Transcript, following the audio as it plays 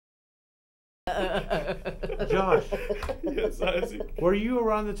Josh, Yes, Isaac. were you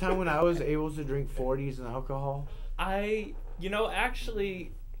around the time when I was able to drink 40s and alcohol?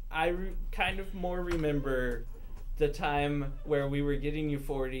 Actually, kind of more remember the time where we were getting you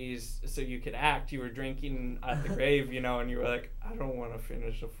 40s so you could act. You were drinking at the grave, and you were like, I don't want to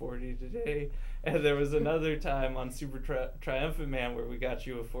finish a 40 today. And there was another time on Super Triumphant Man where we got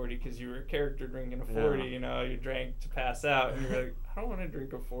you a 40 because you were a character drinking a 40, you drank to pass out, and you were like, I don't want to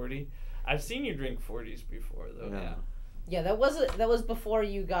drink a 40. I've seen you drink 40s before, though, yeah. Yeah, that was before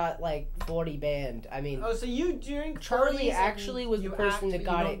you got 40 banned. I mean, so you drink. Charlie actually was the person that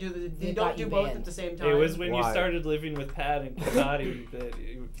got it. You don't do both at the same time. It was when you started living with Pat and Kadati that.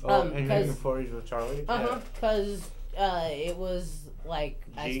 And drinking 40s with Charlie. Because it was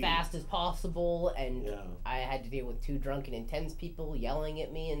as fast as possible, and I had to deal with 2 drunken, intense people yelling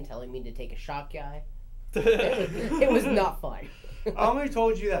at me and telling me to take a shot guy. It was not fun. I only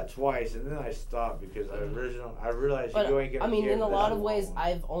told you that twice, and then I stopped because I realized you ain't gonna. I mean, in a lot of ways,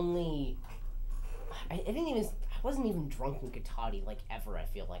 I wasn't even drunk in Katati ever. I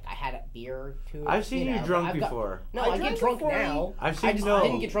feel like I had a beer or two. I've seen you drunk before. I get drunk now. I've seen I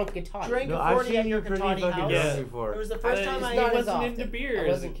didn't get drunk in Katati. Drank I've seen you pretty fucking drunk before. It was the first time he wasn't into beer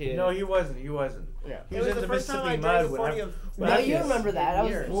as a kid. No, he wasn't. Yeah. He was into Mississippi Mud. No, you remember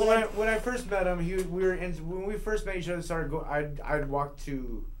that. When I first met him, when we first met each other, started going. I'd walk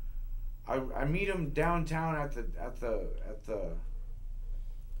to. I meet him downtown at the.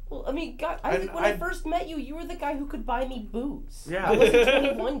 Well, I mean, God, when I first met you, you were the guy who could buy me booze. Yeah. I wasn't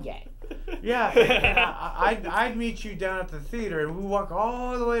 21 yet. Yeah, and I'd meet you down at the theater, and we walk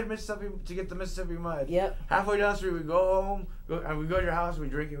all the way to Mississippi to get the Mississippi Mud. Yep. Halfway down the street, we go home, and we go to your house, we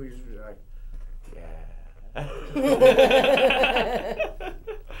drink, and we just be like, yeah.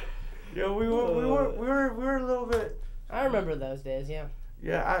 we were a little bit. I remember those days. Yeah.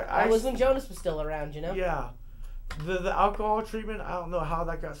 Yeah, I was when Jonas was still around, Yeah. The alcohol treatment, I don't know how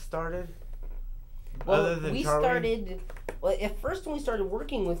that got started. Well, other than we Charlie. started. Well, at first when we started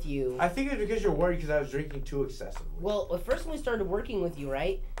working with you, I think it's because you're worried because I was drinking too excessively. Well, at first when we started working with you,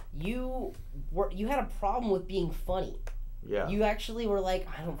 right? You had a problem with being funny. Yeah. You actually were like,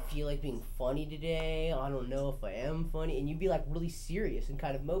 I don't feel like being funny today. I don't know if I am funny, and you'd be really serious and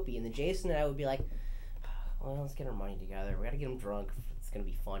kind of mopey. And then Jason and I would be like, well, let's get our money together. We gotta get him drunk. It's gonna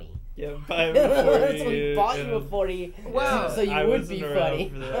be funny. Yeah, buy him a 40. So we bought you a 40. Wow. So you would be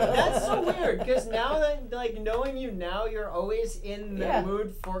funny. That's so weird, because now that, knowing you now, you're always in the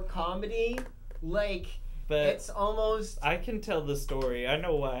mood for comedy. But it's almost. I can tell the story. I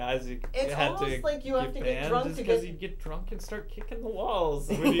know why Isaac it's had almost to like you have to get drunk to because he'd get drunk and start kicking the walls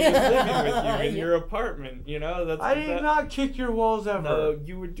when he was living with you in your apartment. I did not kick your walls ever. No,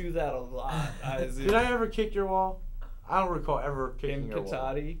 you would do that a lot, Isaac. Did I ever kick your wall? I don't recall ever kicking your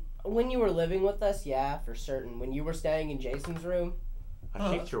wall. When you were living with us, yeah, for certain. When you were staying in Jason's room, I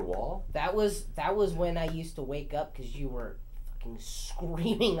kicked your wall. That was when I used to wake up because you were fucking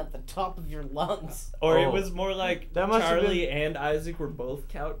screaming at the top of your lungs. Or it was more like that Charlie and Isaac were both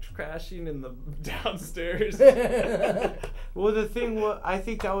couch crashing in the downstairs. Well, the thing was, I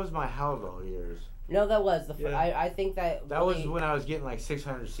think that was my Howell years. No, that was I think that was when I was getting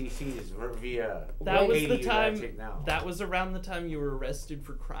 600 cc's via. That was the time. That was around the time you were arrested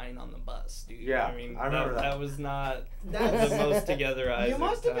for crying on the bus, dude. Yeah, I mean, I remember that. That was not the most together Isaac. You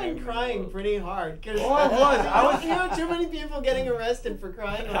must have been crying pretty hard. Cause I was. I was. You know, too many people getting arrested for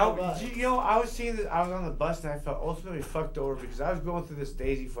crying on the bus. I was seeing this. I was on the bus and I felt ultimately fucked over because I was going through this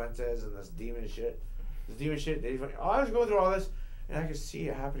Daisy Fuentes and this demon shit. Daisy Fuentes. I was going through all this. And I could see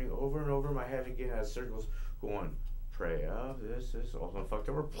it happening over and over in my head again as circles going, pray up, this, all fucked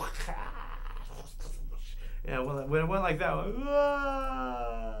over. And when it went like that,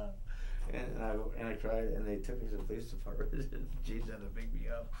 and I cried, and they took me to the police department, and Jason had to pick me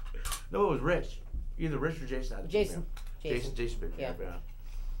up. No, it was Rich. Either Rich or Jason had to pick me up. Jason picked me up, yeah.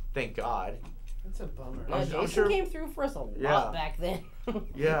 Thank God. That's a bummer. No, Jason came through for us a lot back then.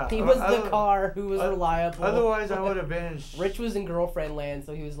 Yeah. He was the car who was reliable. Otherwise, I would have been in... Rich was in girlfriend land,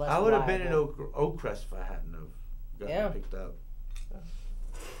 so he was less I would have reliable. been in Oakcrest if I hadn't have gotten picked up.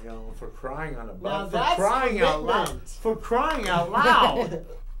 For crying on a bus. For crying out loud. For crying out loud.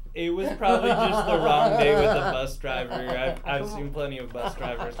 It was probably just the wrong day with the bus driver. I've seen plenty of bus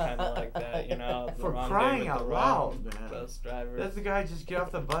drivers kind of like that, For crying out loud, man. Bus driver. That's the guy just get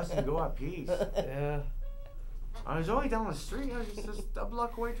off the bus and go at peace. Yeah. I was only down the street. I was just a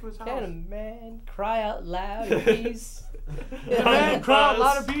block away to his house. Can a man cry out loud in peace? Can a man cry out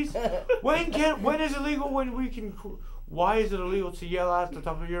loud in peace? When is it legal? When we can? Why is it illegal to yell out at the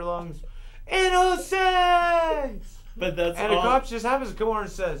top of your lungs, "Innocence"? But that's and the cop just happens to come over and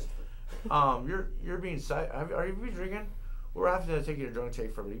says, You're being are you drinking? We're after to take you to drunk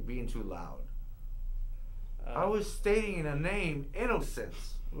take for being too loud. I was stating a name,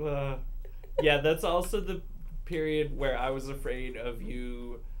 innocence. Yeah, that's also the period where I was afraid of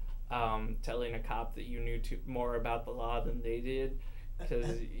you telling a cop that you knew more about the law than they did,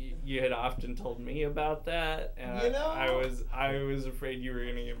 because you had often told me about that, and I was afraid you were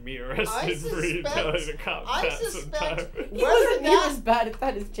gonna get me arrested for you telling a cop that sometime. He wasn't near as bad if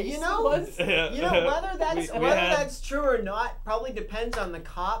that is Jason was. Whether that's true or not probably depends on the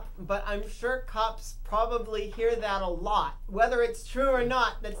cop, but I'm sure cops probably hear that a lot. Whether it's true or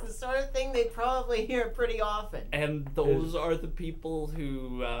not, that's the sort of thing they probably hear pretty often. And those are the people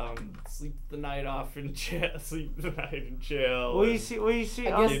who sleep the night in jail. Well, you see.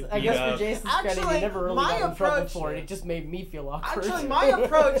 I guess for Jason's credit, he never really got in trouble for it. It just made me feel awkward. Actually, my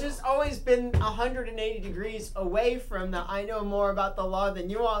approach has always been 180 degrees away from the I know more about the law than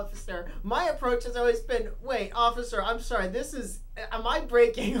you, officer. My approach has always been, wait, officer, I'm sorry, am I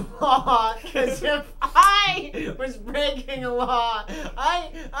breaking law? Because if I was breaking a law,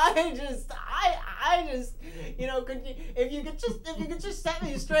 I just, if you could just set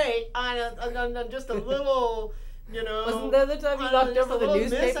me straight on just a little, Wasn't that the time you knocked over the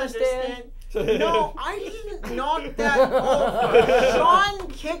newspaper stand? No, I didn't knock that over. Sean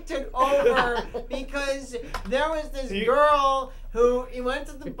kicked it over because there was this girl who he went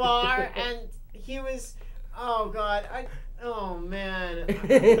to the bar and he was, oh man.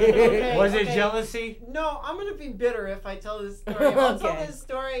 Okay, was it jealousy? No, I'm gonna be bitter if I tell this story. I'll tell this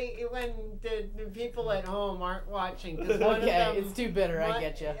story when the people at home aren't watching. It's too bitter. I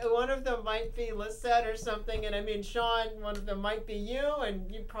get you. One of them might be Lisette or something, and I mean Sean. One of them might be you,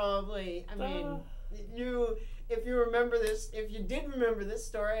 and you probably. I mean, if you remember this, if you did remember this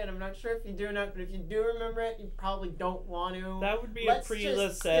story, and I'm not sure if you do or not, but if you do remember it, you probably don't want to. That would be a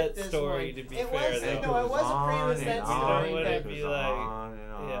pre-Lisette story, to be fair. No, it was a pre-Lisette story. You know what it'd be like? On.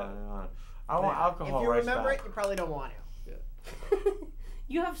 I want alcohol. If you remember it, you probably don't want to.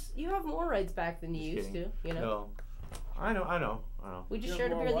 Yeah. You have more rights back than you used to. No. I know. We just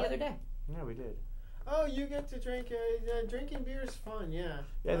shared a beer the other day. Yeah, we did. Oh, you get to drink. Drinking beer is fun, yeah.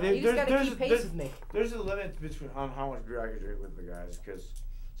 You just gotta keep pace with me. There's a limit between how much beer I can drink with the guys, because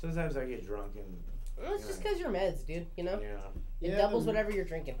sometimes I get drunk and. It's just because you're meds, dude. Yeah. It doubles whatever you're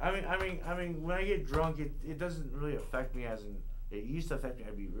drinking. I mean, when I get drunk, it doesn't really affect me as in. It used to affect me.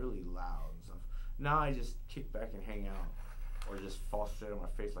 I'd be really loud and stuff. Now I just kick back and hang out, or just fall straight on my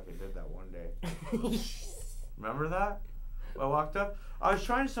face like I did that one day. Remember that? I walked up. I was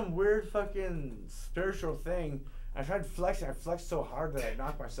trying some weird fucking spiritual thing. I tried flexing. I flexed so hard that I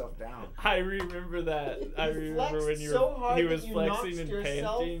knocked myself down. I remember that. I remember when he was flexing and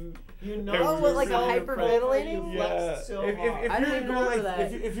panting. Like a hyperventilating? Yeah. So I didn't remember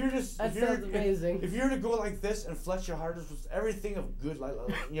that. If you're just that sounds amazing. If you were to go like this and flex your hardest with everything of good, like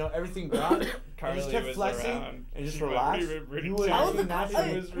everything gone, and just kept flexing and just relax, you would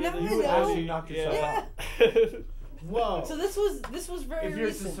actually knock yourself out. Whoa. So this was very recent. If you're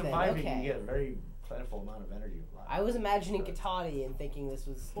recent surviving, then. Okay. you get a very plentiful amount of energy. I was imagining Katati and thinking this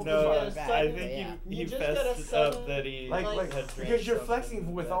was. No, I think he fessed up that he had because you're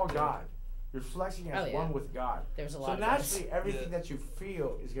flexing with all God. You're flexing as one with God. There's a lot. So naturally, everything that you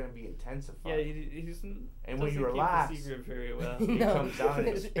feel is going to be intensified. Yeah, he's and when you relax, keep the secret very well. It comes down and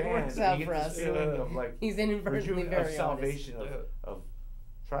expands. It works out you for get us. this feeling of like he's inadvertently very salvation of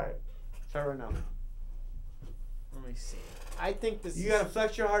try it. Try right now. Let me see. I think this. You gotta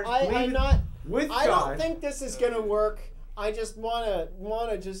flex your heart. I'm not. With I God. don't think this is gonna work. I just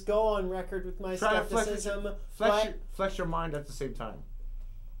wanna just go on record with my skepticism. Flex your mind at the same time.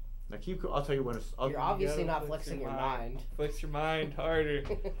 Now I'll tell you when it's. You're obviously not flexing your mind. Flex your mind harder.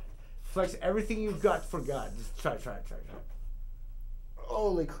 Flex everything you've got for God. Just try.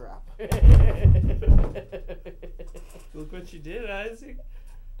 Holy crap! Look what you did, Isaac.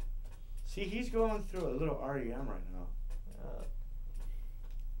 See, he's going through a little REM right now.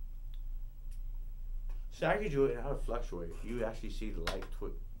 See, I could do it and how it fluctuate. You actually see the light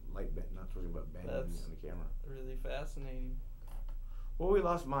bend, not twisting, but bending on the camera. Really fascinating. Well, we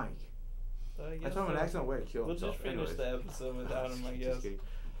lost Mike. I told him an excellent way to kill himself. We'll just finish the episode without him, I guess.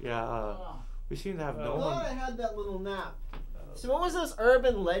 Yeah, we seem to have no one. I had that little nap. So what was this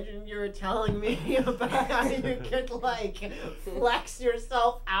urban legend you were telling me about how you could flex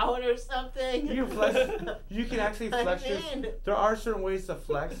yourself out or something? You can actually flex. There are certain ways to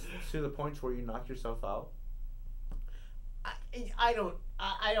flex to the point where you knock yourself out. I don't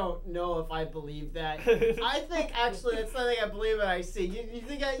know if I believe that. I think actually that's something I believe that I see. You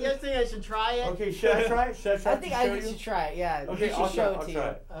think I should try it? Okay, should I try it? I think I should try it. Yeah. Okay, I'll show it to you.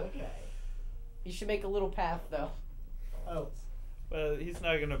 Okay. You should make a little path, though. Oh. Well, he's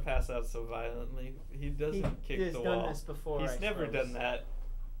not gonna pass out so violently. He doesn't kick He's the done wall. this before, He's I never suppose. done that.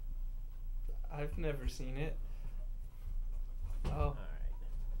 I've never seen it. Oh. Alright.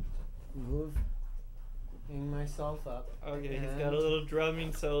 Moving myself up. Okay, he's got a little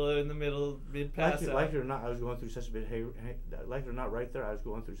drumming solo in the middle, mid-pass out. Like it or not, I was going through such a big like it or not, right there, I was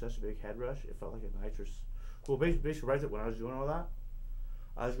going through such a big head rush. It felt like a nitrous. Well, basically, right there, when I was doing all that,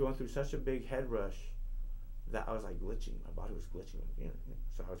 I was going through such a big head rush that I was like glitching. My body was glitching. You know,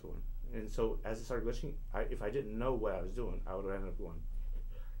 so I was going, and so as it started glitching, if I didn't know what I was doing, I would have ended up going.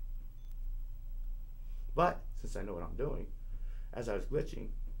 But since I know what I'm doing, as I was glitching,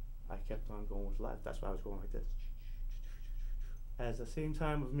 I kept on going with left. That's why I was going like this. At the same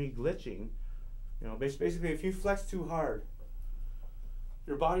time of me glitching, you know, basically, if you flex too hard,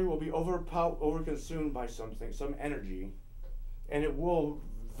 your body will be overconsumed by something, some energy, and it will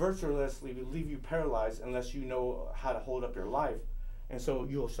virtually leave you paralyzed unless you know how to hold up your life. And so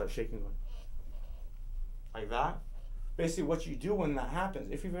you'll start shaking going like that. Basically, what you do when that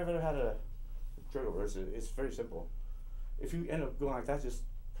happens, if you've ever had a drug overdose, it's very simple. If you end up going like that, just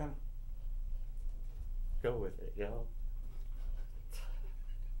kind of go with it, you know?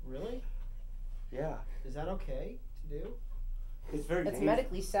 Really? Yeah. Is that okay to do? It's very That's dangerous.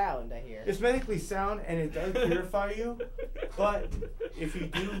 medically sound, I hear. It's medically sound and it does purify you, but if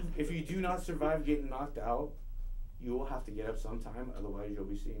you do not survive getting knocked out, you will have to get up sometime. Otherwise, you'll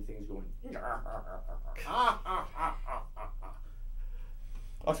be seeing things going.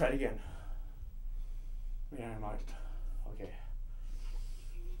 I'll try it again. Yeah, I might. Okay.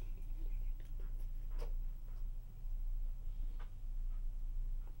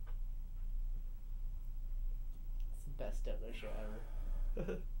 It's the best Dou Kno show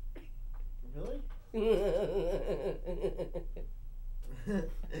ever. Really?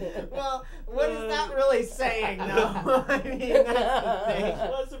 Well, what is that really saying, though? I mean, that's the thing. It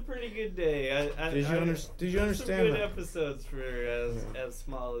was a pretty good day. Did you understand some good that? episodes for as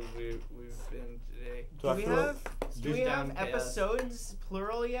small as we've been today. Do we have Just down chaos. episodes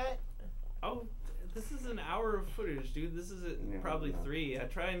plural yet? Oh, this is an hour of footage, dude. This is probably yeah.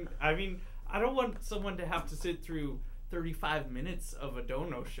 3. I don't want someone to have to sit through 35 minutes of a Dou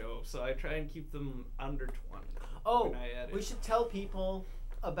Kno show, so I try and keep them under 20. Oh, when I edit. we should tell people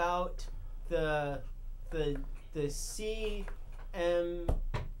about the CMC.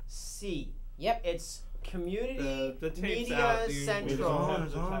 Yep. It's Community the tape's Media out, dude. We Central. don't have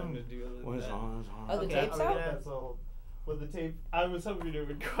It's the on. time to do that. Oh, the Okay, tape's are we out? gonna- That's all. Well, the tape. I was hoping it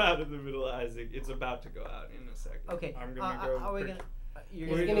would go out in the middle of Isaac. It's about to go out in a second. Okay. I'm gonna go. Are we gonna? You're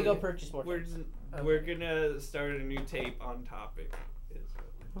We're gonna go purchase more. We're tapes. Okay. we're gonna start a new tape on topic.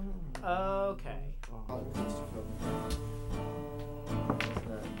 Okay.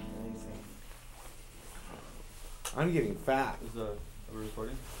 I'm getting fat. Are we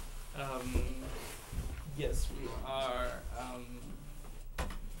recording? Yes, we are.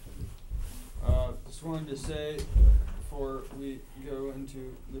 Just wanted to say before we go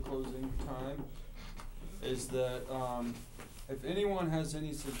into the closing time is that if anyone has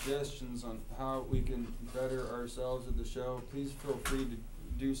any suggestions on how we can better ourselves at the show, please feel free to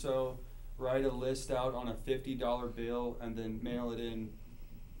do so. Write a list out on a $50 bill and then mail it in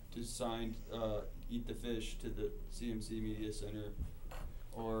to signed Eat the Fish to the CMC Media Center,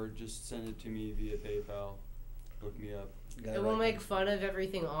 or just send it to me via PayPal. Look me up. And we'll make fun of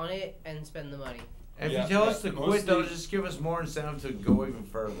everything on it and spend the money. If Yeah, you tell us yeah, to quit, though, mostly- just give us more incentive to go even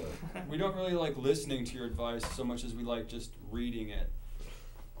further. We don't really like listening to your advice so much as we like just reading it.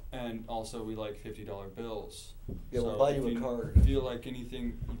 And also we like $50 bills. Yeah, we'll So buy if you a card. feel like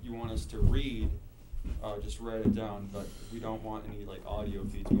anything you want us to read, just write it down. But we don't want any like audio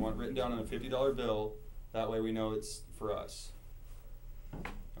feeds. We want it written down on a $50 bill. That way we know it's for us.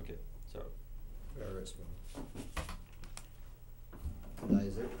 Okay, so.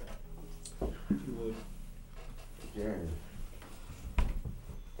 Isaac. If you would. Yeah.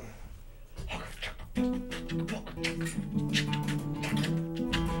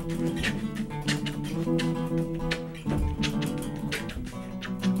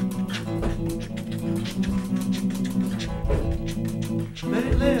 Let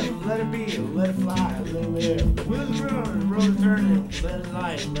it live, let it be, let it fly, let it live. Wheels run, road turning, let it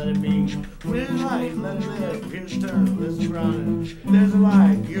light, let it be. Wheels light, let it live, here's a turn, listen running. There's a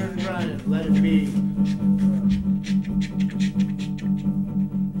light, here's running, let it be.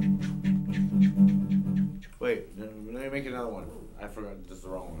 Wait, let me make another one. I forgot, this is the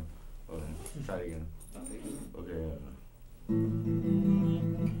wrong one. Okay, try it again. Okay,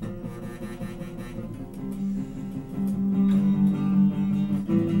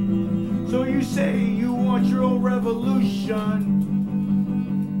 So you you say you want your own revolution.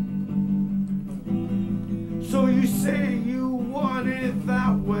 So you say you want it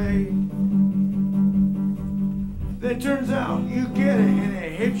that way. Then turns out you get it and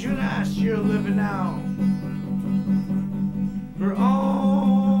it hits you in the ass. You're living out. We're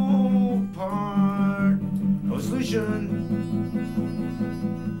all part of a solution.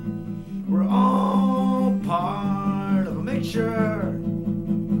 We're all part of a mixture.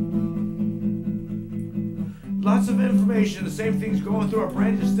 Lots of information, the same things going through our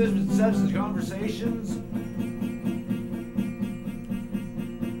brains, just substance conversations.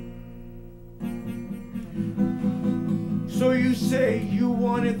 So you say you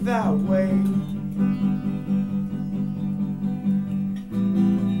want it that way.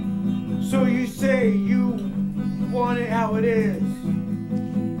 So you say you want it how it is.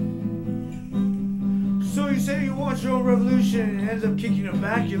 So you say you want your own revolution and it ends up kicking you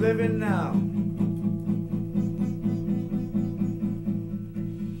back. You're living now.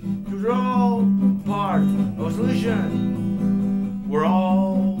 Cause we're all part of a solution. We're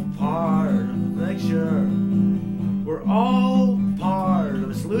all part of the lecture. We're all part of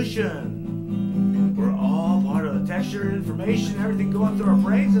a solution. We're all part of the texture, information, everything going through our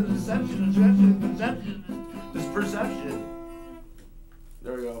brains and the deception, this perception.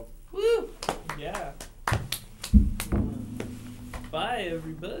 There we go. Woo! Yeah. Bye,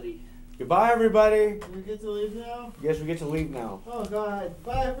 everybody. Goodbye, everybody. We get to leave now? Yes, we get to leave now. Oh, God.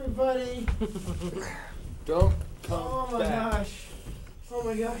 Bye, everybody. Don't come Oh, my back. gosh. Oh,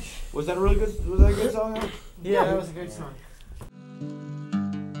 my gosh. Was that a good song? Yeah, that was a good song.